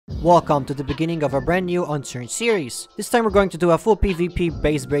Welcome to the beginning of a brand new Unturned series. This time we're going to do a full PvP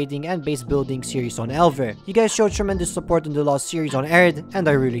base braiding and base building series on Elver. You guys showed tremendous support in the last series on Erd, and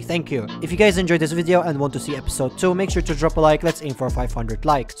I really thank you. If you guys enjoyed this video and want to see episode 2, make sure to drop a like. Let's aim for 500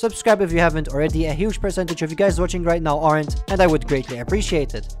 likes. Subscribe if you haven't already. A huge percentage of you guys watching right now aren't, and I would greatly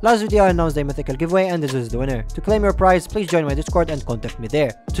appreciate it. Last video I announced a mythical giveaway, and this is the winner. To claim your prize, please join my Discord and contact me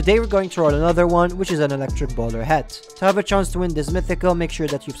there. Today we're going to roll another one, which is an electric baller hat. To have a chance to win this mythical, make sure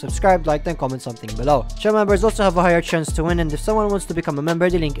that you've subscribed, liked, and comment something below. Channel members also have a higher chance to win, and if someone wants to become a member,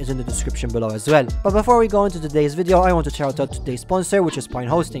 the link is in the description below as well. But before we go into today's video, I want to shout out today's sponsor, which is Pine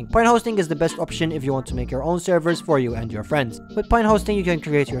Hosting. Pine Hosting is the best option if you want to make your own servers for you and your friends. With Pine Hosting, you can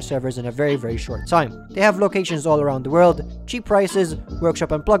create your servers in a very short time. They have locations all around the world, cheap prices,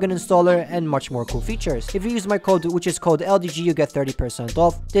 workshop and plugin installer, and much more cool features. If you use my code, which is code LDG, you get 30%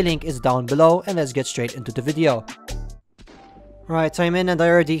 off. The link is down below, and let's get straight into the video. Right, I'm in and I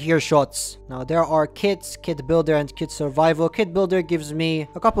already hear shots. Now there are kits, kit builder and kit survival. Kit builder gives me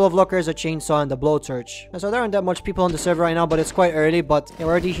a couple of lockers, a chainsaw, and a blowtorch. And so there aren't that much people on the server right now, but it's quite early. But I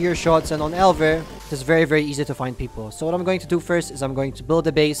already hear shots, and on Elver, it's very easy to find people. So what I'm going to do first is I'm going to build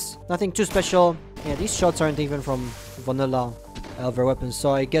a base. Nothing too special. Yeah, these shots aren't even from vanilla Elver weapons,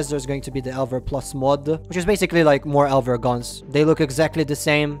 so I guess there's going to be the Elver Plus mod, which is basically like more Elver guns. They look exactly the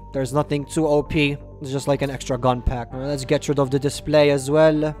same. There's nothing too OP. It's just like an extra gun pack. Let's get rid of the display as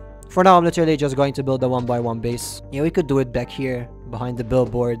well. For now, I'm literally just going to build a 1x1 base. Yeah, we could do it back here behind the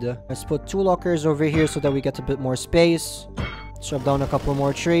billboard. Let's put 2 lockers over here so that we get a bit more space. Shove down a couple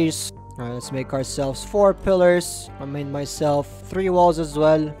more trees. Alright, let's make ourselves 4 pillars. I made myself 3 walls as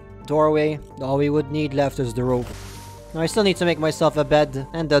well. Doorway. All we would need left is the roof. Now, I still need to make myself a bed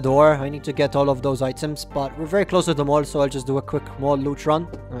and a door. I need to get all of those items, but we're very close to the mall, so I'll just do a quick mall loot run.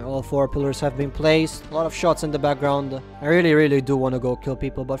 Right, all 4 pillars have been placed. A lot of shots in the background. I really do want to go kill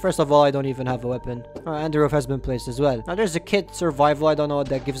people, but first of all, I don't even have a weapon. Alright, and the roof has been placed as well. Now, there's a kit survival. I don't know what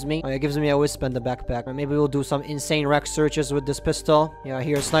that gives me. It gives me a wisp and a backpack. Maybe we'll do some insane rack searches with this pistol. Yeah, I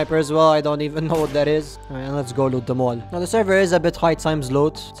hear a sniper as well. I don't even know what that is. Alright, and let's go loot the mall. Now, the server is a bit high times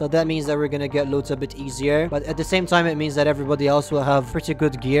loot, so that means that we're gonna get loot a bit easier, but at the same time, it means that everybody else will have pretty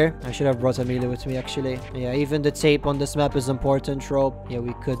good gear. I should have brought a melee with me, actually. Yeah, even the tape on this map is important. Rope. Yeah,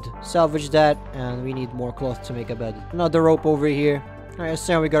 we could salvage that, and we need more cloth to make a bed. Another rope over here. Alright,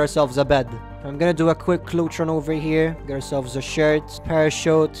 so we got ourselves a bed. I'm gonna do a quick loot run over here. Get ourselves a shirt,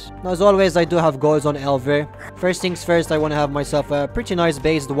 parachute. Now, as always, I do have goals on Elver. First things first, I want to have myself a pretty nice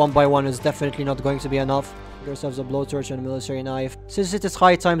base. The 1x1 is definitely not going to be enough. Get ourselves a blowtorch and a military knife. Since it is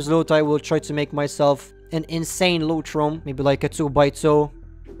high times loot, I will try to make myself an insane loot room. Maybe like a 2x2.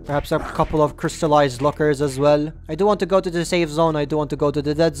 Perhaps a couple of crystallized lockers as well. I do want to go to the safe zone. I do want to go to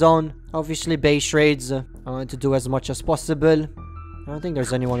the dead zone. Obviously, base raids. I want to do as much as possible. I don't think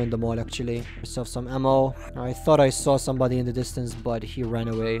there's anyone in the mall, actually. Myself some ammo. I thought I saw somebody in the distance, but he ran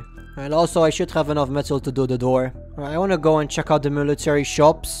away. And also, I should have enough metal to do the door. I want to go and check out the military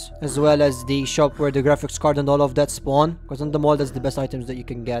shops, as well as the shop where the graphics card and all of that spawn. Because on the mall, that's the best items that you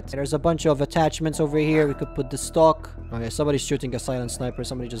can get. There's a bunch of attachments over here. We could put the stock. Okay, somebody's shooting a silent sniper.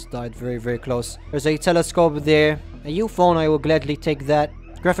 Somebody just died very close. There's a telescope there. A U-phone, I will gladly take that.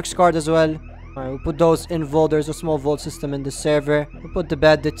 Graphics card as well. Alright, we'll put those in vault. There's a small vault system in the server. We'll put the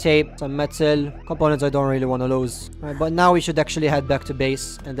bed, the tape, some metal, components I don't really want to lose. Alright, but now we should actually head back to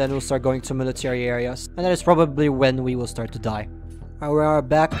base, and then we'll start going to military areas. And that is probably when we will start to die. Alright, we are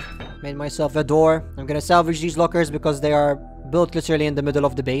back. Made myself a door. I'm gonna salvage these lockers because they are built literally in the middle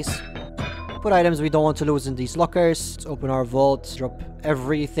of the base. Put items we don't want to lose in these lockers. Let's open our vault, drop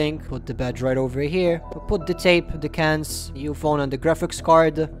everything. Put the bed right over here. We'll put the tape, the cans, the U-phone, and the graphics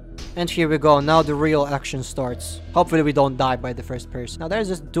card. And here we go. Now the real action starts. Hopefully we don't die by the first person. Now there's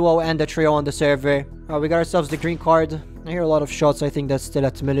this duo and a trio on the server. We got ourselves the green card. I hear a lot of shots. I think that's still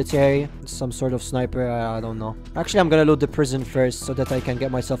at military. It's some sort of sniper. I don't know. Actually, I'm gonna loot the prison first so that I can get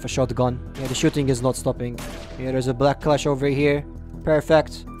myself a shotgun. Yeah, the shooting is not stopping. Yeah, there's a black clash over here.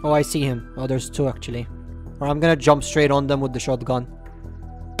 Perfect. Oh, I see him. Oh, there's 2 actually. Or I'm gonna jump straight on them with the shotgun.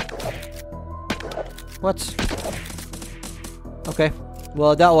 What? Okay.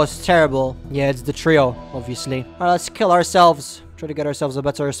 Well, that was terrible. Yeah, it's the trio, obviously. Alright, let's kill ourselves. Try to get ourselves a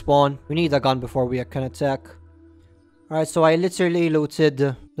better spawn. We need a gun before we can attack. Alright, so I literally looted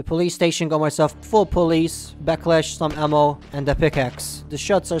the police station, got myself full police, backlash, some ammo, and a pickaxe. The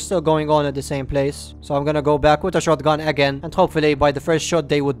shots are still going on at the same place. So I'm gonna go back with a shotgun again, and hopefully by the first shot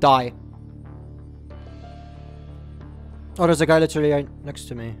they would die. Oh, there's a guy literally right next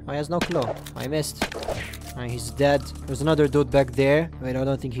to me. Oh, he has no clue. I missed. Alright, he's dead. There's another dude back there. Wait, I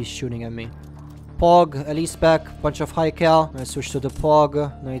don't think he's shooting at me. POG, Elise back, bunch of high cal. I switch to the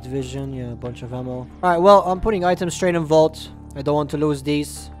POG, night vision, yeah, a bunch of ammo. Alright, well, I'm putting items straight in vault. I don't want to lose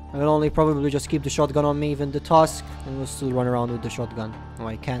these. I will only probably just keep the shotgun on me, even the tusk, and we'll still run around with the shotgun. Oh,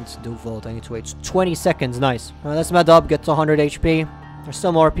 I can't do vault. I need to wait 20 seconds. Nice. Alright, let's med up, get to 100 HP. There's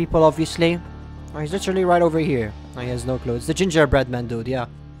still more people, obviously. Oh, he's literally right over here. Oh, he has no clue. It's the gingerbread man dude, yeah.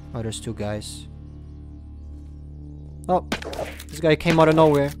 Oh, there's two guys. Oh, this guy came out of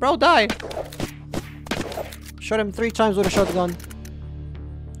nowhere. Bro, die! Shot him 3 times with a shotgun.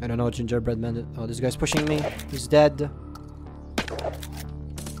 I don't know what gingerbread man did. Oh, this guy's pushing me. He's dead.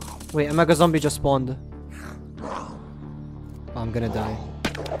 Wait, a mega zombie just spawned. Oh, I'm gonna die.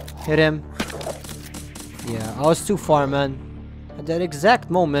 Hit him. Yeah, I was too far, man. At that exact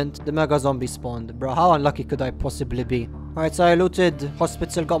moment, the mega zombie spawned. Bro, how unlucky could I possibly be? Alright, so I looted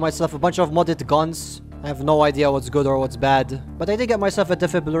hospital, got myself a bunch of modded guns. I have no idea what's good or what's bad. But I did get myself a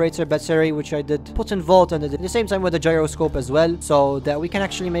defibrillator battery, which I did put in vault, and at the same time with a gyroscope as well, so that we can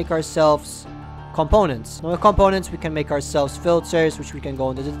actually make ourselves components. Now with components, we can make ourselves filters, which we can go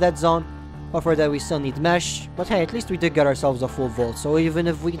into the dead zone. But for that, we still need mesh. But hey, at least we did get ourselves a full vault, so even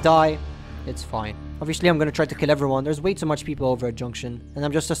if we die, it's fine. Obviously, I'm gonna try to kill everyone. There's way too much people over at Junction. And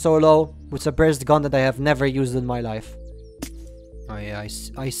I'm just a solo with a burst gun that I have never used in my life. Oh yeah,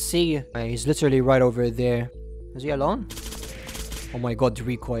 I see. He's literally right over there. Is he alone? Oh my god, the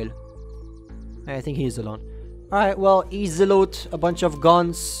recoil. I think he's alone. Alright, well, easy loot. A bunch of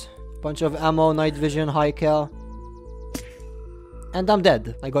guns. Bunch of ammo, night vision, high cal. And I'm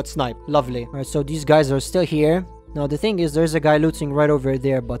dead. I got sniped. Lovely. Alright, so these guys are still here. Now, the thing is, there's a guy looting right over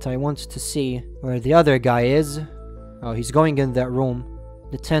there, but I want to see where the other guy is. Oh, he's going in that room.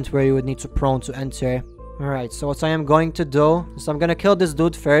 The tent where you would need to prone to enter. Alright, so what I am going to do is I'm gonna kill this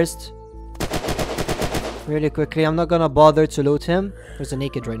dude first. Really quickly. I'm not gonna bother to loot him. There's a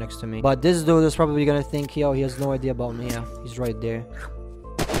naked right next to me. But this dude is probably gonna think, yo, he has no idea about me. Yeah, he's right there.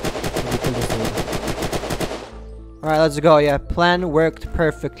 Alright, let's go. Yeah, plan worked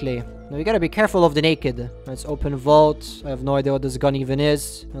perfectly. Now we gotta be careful of the naked. Let's open vault. I have no idea what this gun even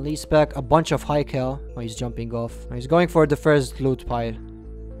is. At least back a bunch of high cal. Oh, he's jumping off. Oh, he's going for the first loot pile.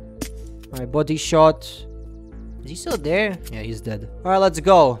 Alright, body shot. Is he still there? Yeah, he's dead. Alright, let's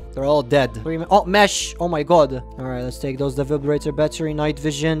go. They're all dead. Oh, mesh. Oh my god. Alright, let's take those defibrillator battery, night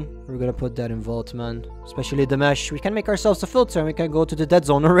vision. We're gonna put that in vault, man. Especially the mesh. We can make ourselves a filter and we can go to the dead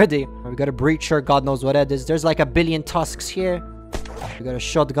zone already. We got a breacher. God knows what that is. There's like a billion tusks here. We got a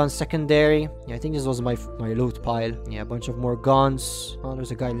shotgun secondary. Yeah, I think this was my loot pile. Yeah, a bunch of more guns. Oh, there's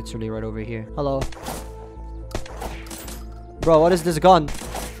a guy literally right over here. Hello. Bro, what is this gun?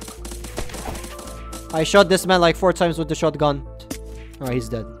 I shot this man like 4 times with the shotgun. Alright, he's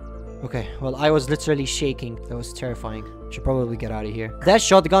dead. Okay, well, I was literally shaking. That was terrifying. Should probably get out of here. That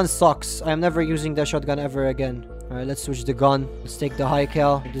shotgun sucks. I am never using that shotgun ever again. Alright, let's switch the gun. Let's take the high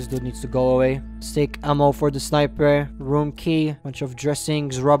cal. This dude needs to go away. Let's take ammo for the sniper. Room key. Bunch of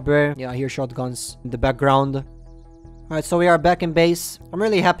dressings. Rubber. Yeah, I hear shotguns in the background. Alright, so we are back in base. I'm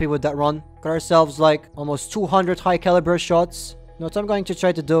really happy with that run. Got ourselves like almost 200 high caliber shots. Now what I'm going to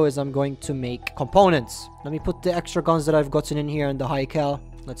try to do is I'm going to make components. Let me put the extra guns that I've gotten in here in the high cal.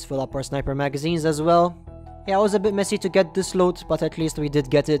 Let's fill up our sniper magazines as well. Yeah, it was a bit messy to get this loot, but at least we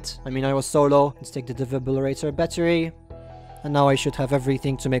did get it. I mean, I was solo. Let's take the defibrillator battery. And now I should have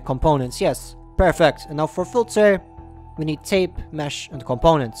everything to make components. Yes, perfect. And now for filter, we need tape, mesh, and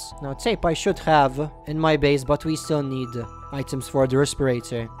components. Now tape I should have in my base, but we still need items for the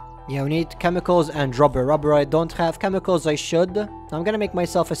respirator. Yeah, we need chemicals and rubber. Rubber I don't have. Chemicals I should. I'm gonna make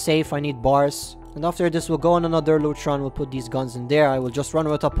myself a safe. I need bars. And after this, we'll go on another loot run. We'll put these guns in there. I will just run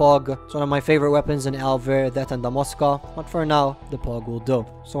with a POG. It's one of my favorite weapons in Elver, that and the Mosca. But for now, the POG will do.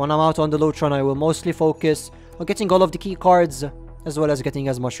 So when I'm out on the loot run, I will mostly focus on getting all of the key cards, as well as getting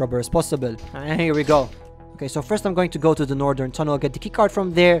as much rubber as possible. And here we go. Okay, so first I'm going to go to the northern tunnel, get the key card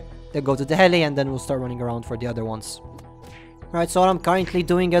from there, then go to the heli, and then we'll start running around for the other ones. Alright, so what I'm currently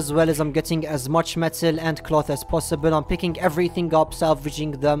doing as well is I'm getting as much metal and cloth as possible. I'm picking everything up,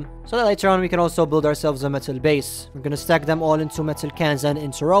 salvaging them, so that later on we can also build ourselves a metal base. We're gonna stack them all into metal cans and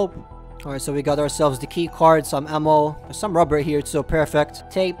into rope. Alright, so we got ourselves the key card, some ammo, there's some rubber here too, perfect.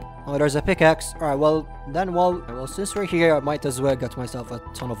 Tape. Oh, there's a pickaxe. Alright, well, since we're here, I might as well get myself a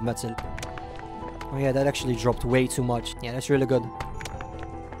ton of metal. Oh yeah, that actually dropped way too much. Yeah, that's really good.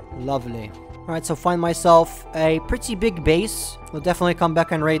 Lovely. Alright, so find myself a pretty big base. We'll definitely come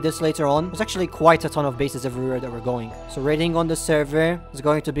back and raid this later on. There's actually quite a ton of bases everywhere that we're going. So raiding on the server is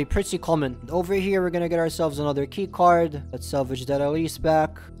going to be pretty common. Over here, we're gonna get ourselves another key card. Let's salvage that Elise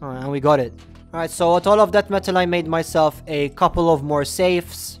back. Alright, and we got it. Alright, so with all of that metal, I made myself a couple of more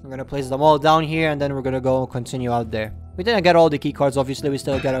safes. I'm gonna place them all down here, and then we're gonna go continue out there. We didn't get all the key cards, obviously. We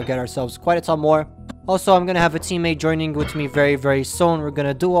still gotta get ourselves quite a ton more. Also, I'm gonna have a teammate joining with me very, very soon. We're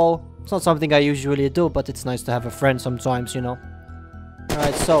gonna duo. It's not something I usually do, but it's nice to have a friend sometimes, you know.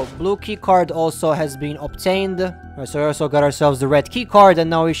 Alright, so blue key card also has been obtained. Alright, so we also got ourselves the red key card, and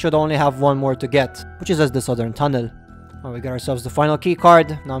now we should only have one more to get, which is as the southern tunnel. Alright, we got ourselves the final key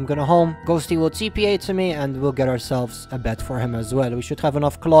card. Now I'm gonna home. Ghosty will TPA to me, and we'll get ourselves a bed for him as well. We should have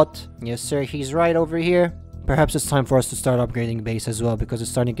enough cloth. Yes, sir, he's right over here. Perhaps it's time for us to start upgrading base as well, because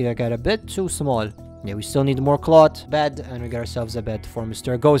it's starting to get a bit too small. Yeah, we still need more cloth, bed, and we got ourselves a bed for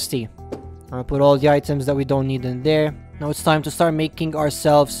Mr. Ghosty. I'm gonna put all the items that we don't need in there. Now it's time to start making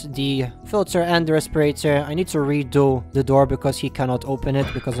ourselves the filter and the respirator. I need to redo the door because he cannot open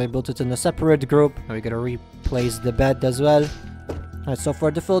it because I built it in a separate group. Now we gotta replace the bed as well. Alright, so for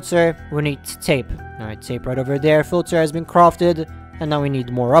the filter, we need tape. Alright, tape right over there. Filter has been crafted, and now we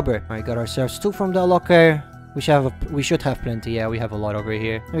need more rubber. Alright, got ourselves 2 from the locker. We should have plenty. Yeah, we have a lot over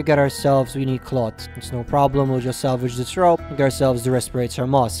here. We need cloth. It's no problem. We'll just salvage this rope. We got ourselves the respirator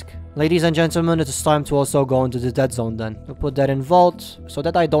mask. Ladies and gentlemen, it is time to also go into the dead zone then. We'll put that in vault so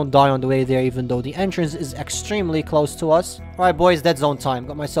that I don't die on the way there, even though the entrance is extremely close to us. Alright boys, dead zone time.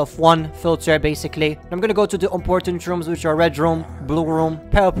 Got myself 1 filter basically. I'm gonna go to the important rooms, which are red room, blue room,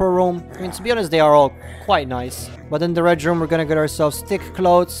 purple room. I mean, to be honest, they are all quite nice. But in the red room, we're gonna get ourselves thick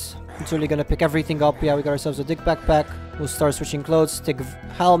clothes. It's really gonna pick everything up. Yeah, we got ourselves a thick backpack. We'll start switching clothes. Thick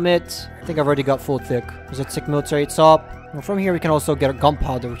helmet. I think I've already got full thick. There's a thick military top. And from here we can also get a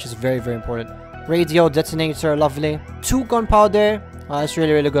gunpowder, which is very, very important. Radio, detonator, lovely. 2 gunpowder. Oh, that's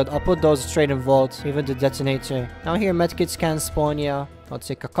really, really good. I'll put those straight in vault. Even the detonator. Now here medkits can spawn, yeah. I'll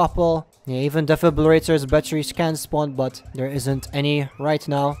take a couple. Yeah, even defibrillators, batteries can spawn, but there isn't any right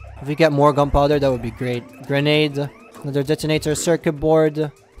now. If we get more gunpowder, that would be great. Grenade. Another detonator, circuit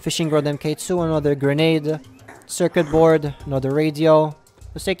board. Fishing rod MK2, another grenade. Circuit board, another radio.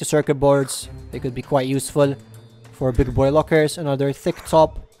 Let's take the circuit boards. They could be quite useful for big boy lockers. Another thick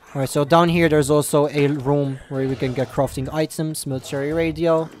top. Alright, so down here there's also a room where we can get crafting items. Military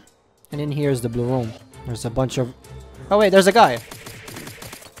radio. And in here is the blue room. There's a bunch of... Oh wait, there's a guy.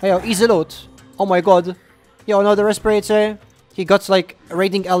 Hey, yo, easy loot. Oh my god. Yo, another respirator. He got like a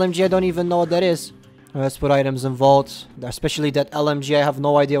raiding LMG. I don't even know what that is. Let's put items in vault. Especially that LMG. I have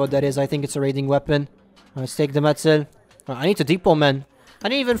no idea what that is. I think it's a raiding weapon. Let's take the metal. I need to depot, man. I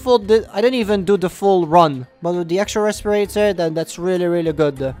didn't even do the full run. But with the extra respirator, then that's really, really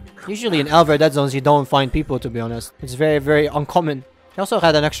good. Usually in Elver dead zones, you don't find people, to be honest. It's very, very uncommon. I also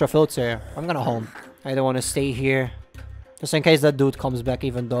had an extra filter. I'm gonna home. I don't want to stay here. Just in case that dude comes back,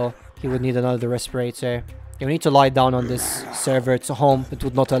 even though he would need another respirator. Yeah, we need to lie down on this server to home. It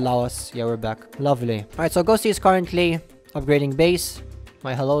would not allow us. Yeah, we're back. Lovely. Alright, so Ghosty is currently upgrading base.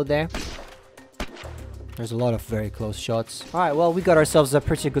 My hello there. There's a lot of very close shots. Alright, well, we got ourselves a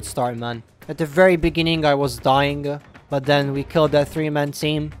pretty good start, man. At the very beginning, I was dying. But then we killed that 3-man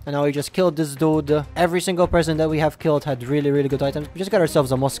team. And now we just killed this dude. Every single person that we have killed had really, really good items. We just got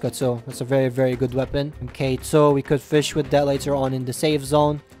ourselves a musket, so that's a very, very good weapon. Okay, so we could fish with that later on in the safe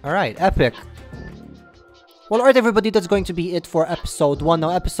zone. Alright, epic. Well, alright everybody, that's going to be it for episode 1. Now,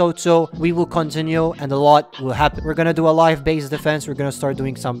 episode 2, we will continue and a lot will happen. We're gonna do a live base defense. We're gonna start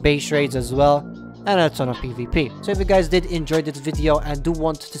doing some base raids as well. And a ton of PvP. So if you guys did enjoy this video and do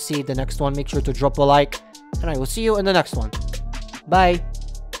want to see the next one, make sure to drop a like. And I will see you in the next one. Bye!